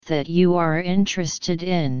that you are interested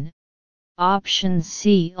in. Option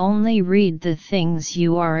C. Only read the things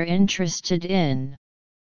you are interested in.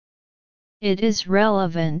 It is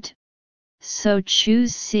relevant, so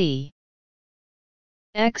choose C.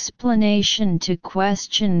 Explanation to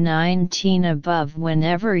question 19 above.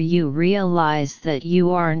 Whenever you realize that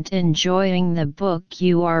you aren't enjoying the book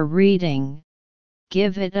you are reading,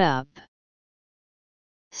 give it up.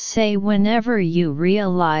 Say whenever you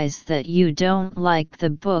realize that you don't like the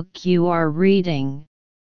book you are reading,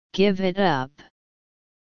 give it up.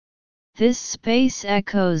 This space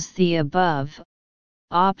echoes the above.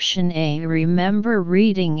 Option A. Remember,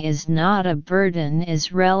 reading is not a burden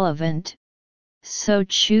is relevant, so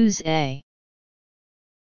choose A.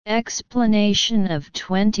 Explanation of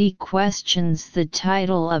 20 questions. The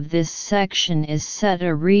title of this section is Set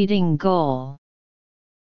a Reading Goal.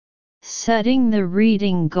 Setting the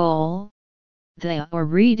reading goal. The or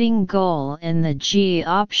reading goal in the G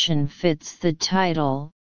option fits the title.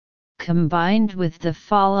 Combined with the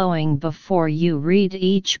following before you read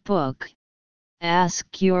each book,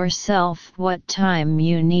 ask yourself what time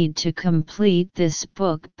you need to complete this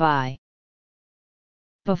book by.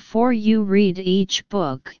 Before you read each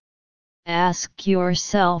book, ask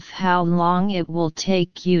yourself how long it will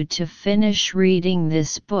take you to finish reading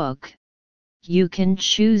this book. You can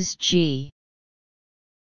choose G.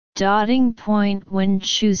 Dotting point. When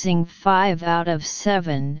choosing 5 out of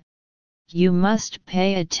 7, you must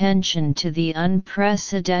pay attention to the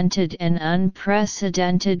unprecedented and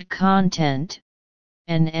unprecedented content,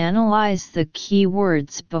 and analyze the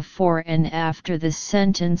keywords before and after the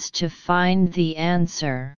sentence to find the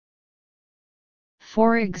answer.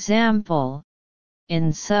 For example,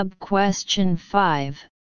 in sub-question 5,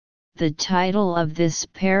 the title of this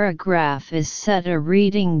paragraph is Set a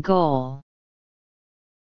Reading Goal.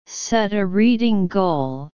 Set a reading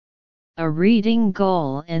goal. A reading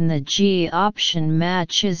goal in the G option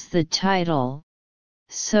matches the title,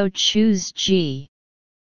 so choose G.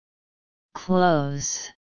 Close.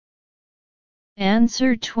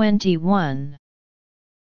 Answer 21.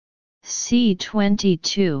 C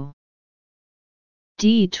 22.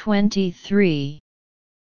 D 23.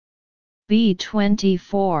 B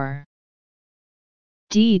 24.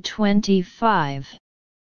 D 25.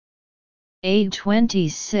 A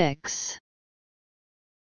 26.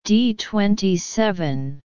 D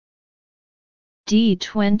 27. D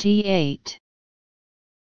 28.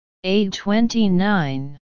 A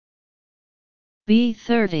 29. B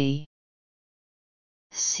 30.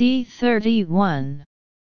 C 31.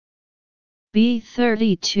 B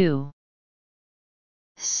 32.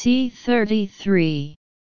 C 33.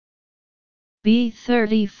 B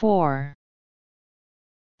 34.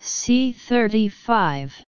 C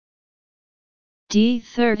 35. D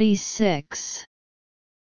 36.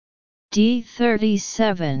 D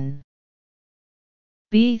 37.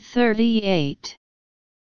 B 38.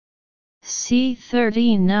 C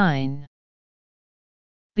 39.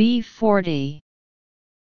 B 40.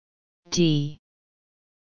 D.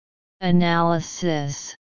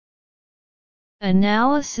 Analysis.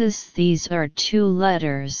 Analysis. These are 2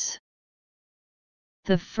 letters.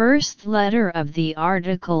 The first letter of the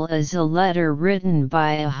article is a letter written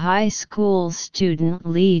by a high school student,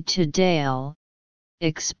 Lee, to Dale,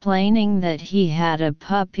 explaining that he had a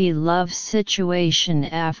puppy love situation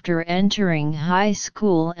after entering high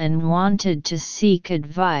school and wanted to seek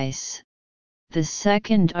advice. The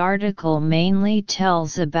second article mainly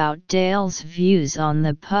tells about Dale's views on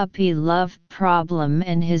the puppy love problem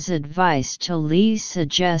and his advice to Lee's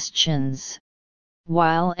suggestions,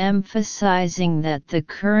 while emphasizing that the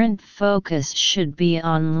current focus should be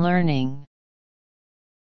on learning.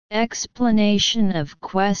 Explanation of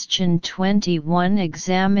question 21.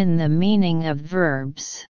 Examine the meaning of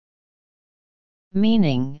verbs.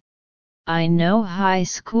 Meaning: I know high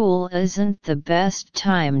school isn't the best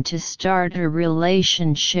time to start a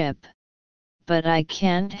relationship, but I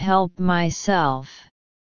can't help myself.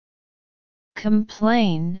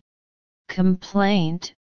 Complain,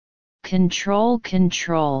 complaint, control,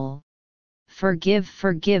 control, forgive,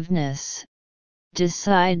 forgiveness,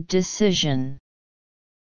 decide, decision.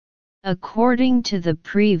 According to the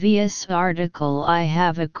previous article, I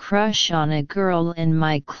have a crush on a girl in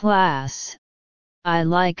my class. I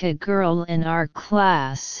like a girl in our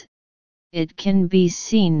class. It can be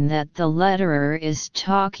seen that the letterer is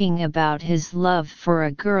talking about his love for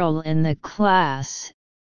a girl in the class,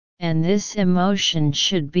 and this emotion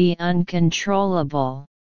should be uncontrollable.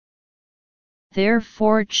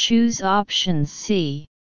 Therefore choose option C.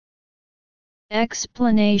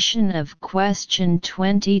 Explanation of question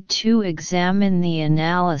 22. Examine the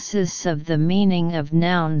analysis of the meaning of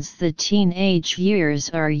nouns. The teenage years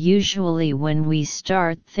are usually when we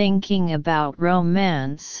start thinking about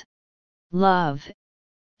romance, love,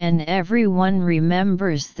 and everyone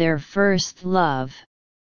remembers their first love.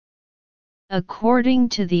 According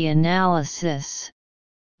to the analysis,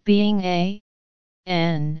 being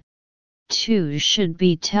an 2 should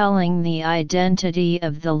be telling the identity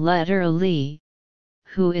of the letter Li,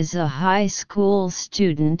 who is a high school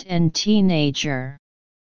student and teenager.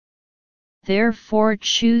 Therefore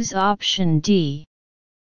choose option D.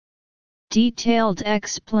 Detailed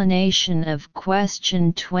explanation of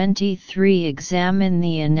question 23. Examine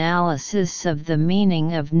the analysis of the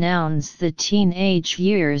meaning of nouns. The teenage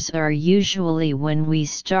years are usually when we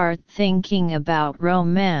start thinking about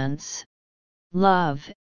romance, love,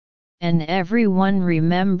 and everyone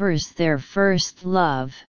remembers their first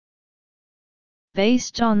love.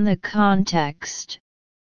 Based on the context,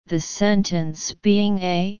 the sentence being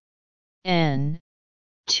an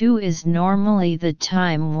 2 is normally the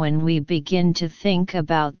time when we begin to think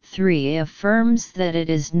about 3 affirms that it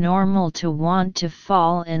is normal to want to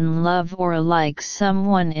fall in love or like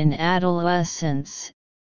someone in adolescence,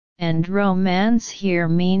 and romance here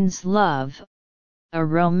means love, a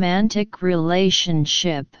romantic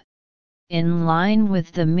relationship, in line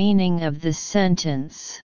with the meaning of the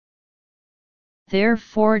sentence.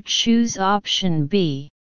 Therefore choose option B.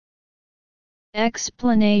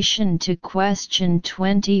 Explanation to question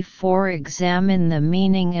 24. Examine the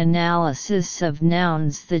meaning analysis of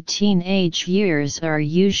nouns. The teenage years are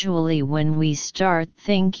usually when we start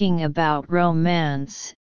thinking about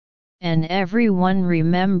romance, and everyone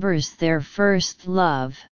remembers their first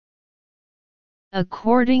love.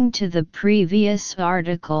 According to the previous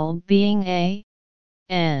article, being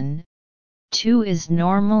an 2 is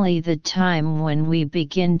normally the time when we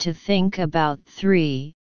begin to think about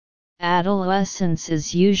 3. Adolescence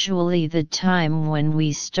is usually the time when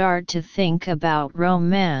we start to think about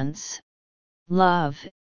romance, love.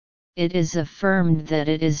 It is affirmed that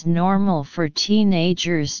it is normal for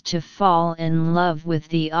teenagers to fall in love with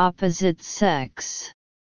the opposite sex.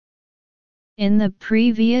 In the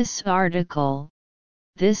previous article,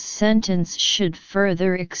 this sentence should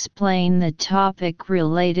further explain the topic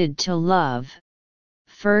related to love,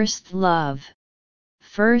 first love,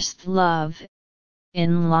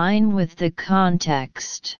 in line with the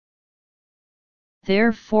context.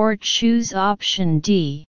 Therefore choose option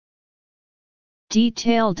D.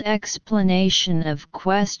 Detailed explanation of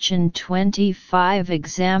question 25.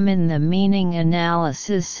 Examine the meaning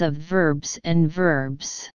analysis of verbs and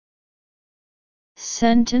verbs.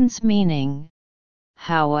 Sentence meaning.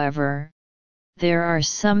 However, there are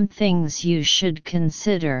some things you should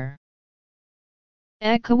consider.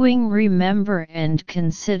 Echoing remember and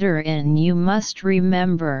consider in you must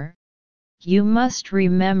remember,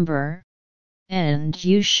 and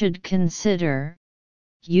you should consider,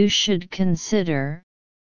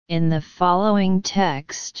 in the following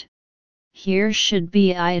text. Here should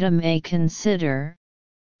be item A. Consider,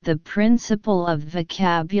 the principle of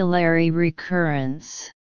vocabulary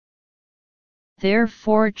recurrence.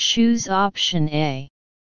 Therefore choose option A.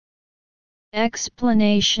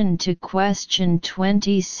 Explanation to question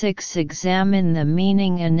 26. Examine the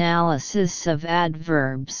meaning analysis of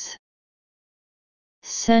adverbs.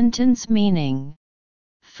 Sentence meaning.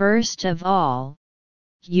 First of all,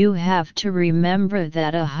 you have to remember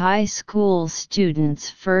that a high school student's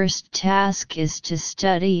first task is to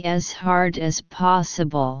study as hard as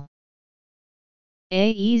possible. A.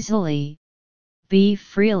 Easily, B.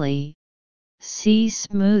 Freely, C.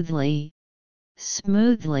 Smoothly,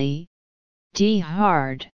 D.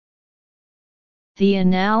 Hard. The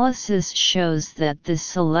analysis shows that the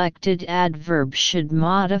selected adverb should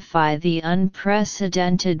modify the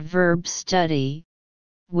unprecedented verb study,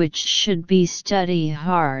 which should be study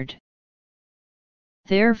hard.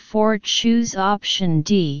 Therefore choose option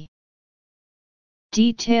D.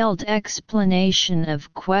 Detailed explanation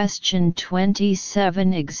of question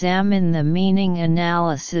 27. Examine the meaning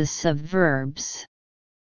analysis of verbs.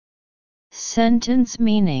 Sentence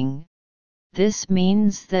meaning. This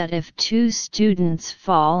means that if two students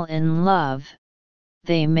fall in love,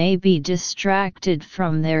 they may be distracted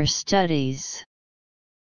from their studies.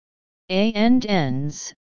 A. End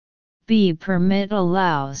ends, B. Permit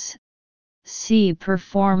allows, C.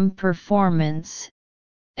 Perform performance,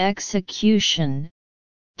 execution,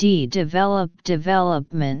 D. Develop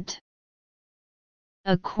development.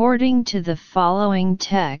 According to the following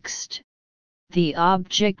text, the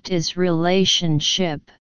object is relationship,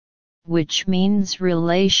 which means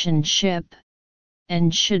relationship,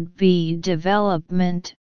 and should be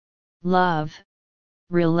development, love,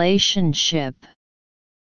 relationship.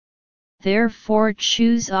 Therefore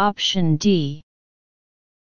choose option D.